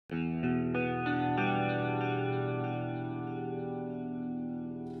Hey,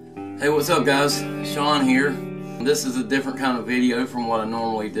 what's up guys? Sean here. This is a different kind of video from what I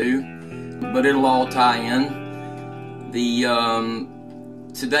normally do, but it'll all tie in.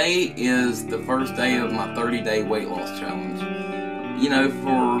 Today is the first day of my 30-day weight loss challenge. You know,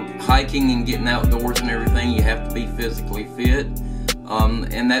 for hiking and getting outdoors and everything, you have to be physically fit,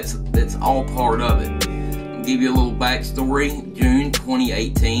 and that's all part of it. I'll give you a little backstory. June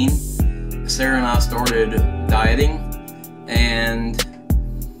 2018, Sarah and I started dieting, and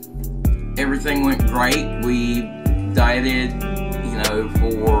everything went great. We dieted, you know,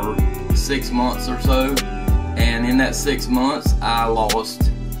 for 6 months or so, and in that 6 months I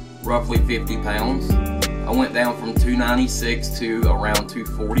lost roughly 50 pounds. I went down from 296 to around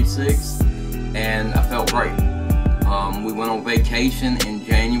 246, and I felt great. We went on vacation in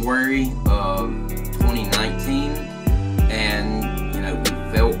January of 2019, and you know, we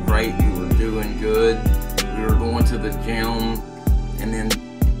felt great. We were doing good. We were going to the gym, and then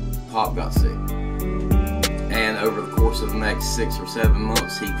Pop got sick, and over the course of the next 6 or 7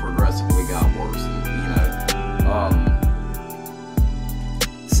 months, he progressively got worse. And, you know,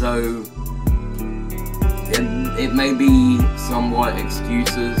 so it may be somewhat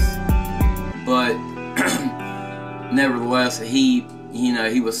excuses, but nevertheless, he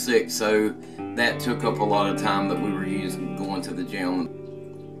was sick, so that took up a lot of time that we were using going to the gym.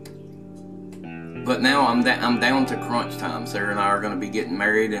 But now I'm down to crunch time. Sarah and I are going to be getting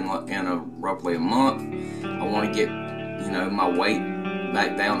married in roughly a month. I want to get, you know, my weight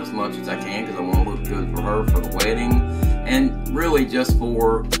back down as much as I can because I want to look good for her for the wedding, and really just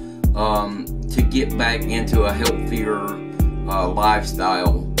for to get back into a healthier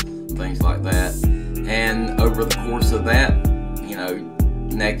lifestyle, things like that. And over the course of that, you know,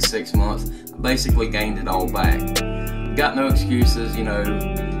 next 6 months, I basically gained it all back. Got no excuses, you know.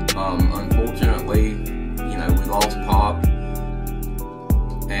 Unfortunately, you know, we lost Pop,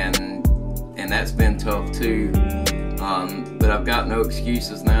 and that's been tough too. But I've got no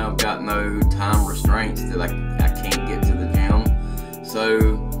excuses now. I've got no time restraints that I can't get to the gym.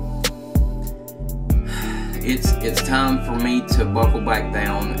 So it's time for me to buckle back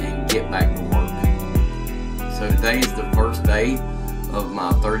down and get back to work. So today is the first day of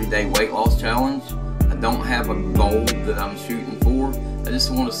my 30-day weight loss challenge. I don't have a goal that I'm shooting for. I just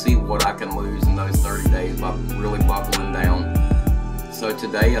want to see what I can lose in those 30 days by really buckling down. So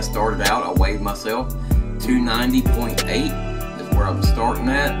today I started out, I weighed myself, 290.8 is where I'm starting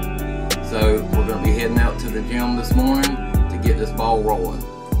at. So we're going to be heading out to the gym this morning to get this ball rolling.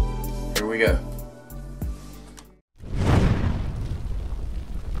 Here we go.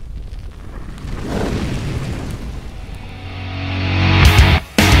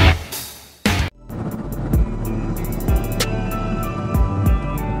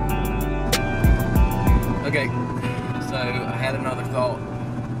 Okay, so I had another thought.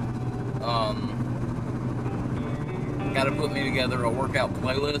 Got to put me together a workout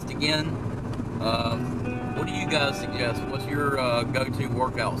playlist again. What do you guys suggest? What's your go-to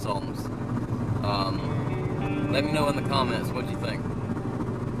workout songs? Let me know in the comments what you think.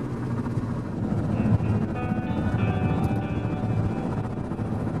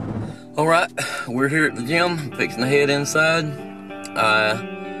 Alright, we're here at the gym, fixing to head inside. I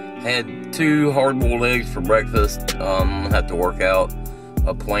had 2 hard-boiled eggs for breakfast. Had to work out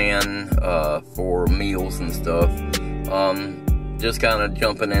a plan for meals and stuff. Just kind of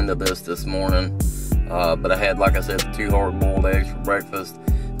jumping into this morning. But I had, like I said, 2 hard-boiled eggs for breakfast.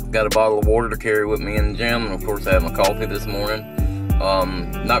 Got a bottle of water to carry with me in the gym, and of course I had my coffee this morning.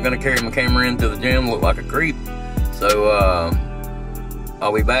 Not gonna carry my camera into the gym, look like a creep. So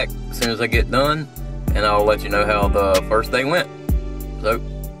I'll be back as soon as I get done, and I'll let you know how the first day went. So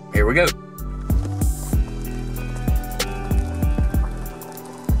here we go.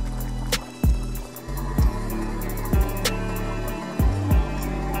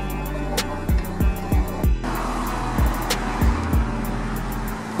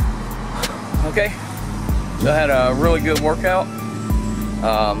 Okay, so I had a really good workout.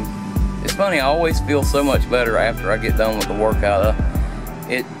 It's funny, I always feel so much better after I get done with the workout.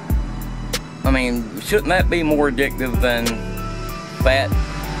 I mean, shouldn't that be more addictive than fat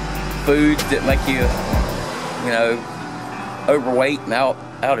foods that make you, you know, overweight and out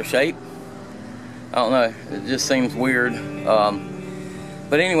of shape? I don't know, it just seems weird.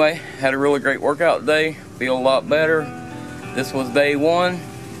 But anyway, had a really great workout today, feel a lot better. This was day 1.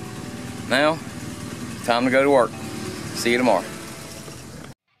 Now, it's time to go to work. See you tomorrow.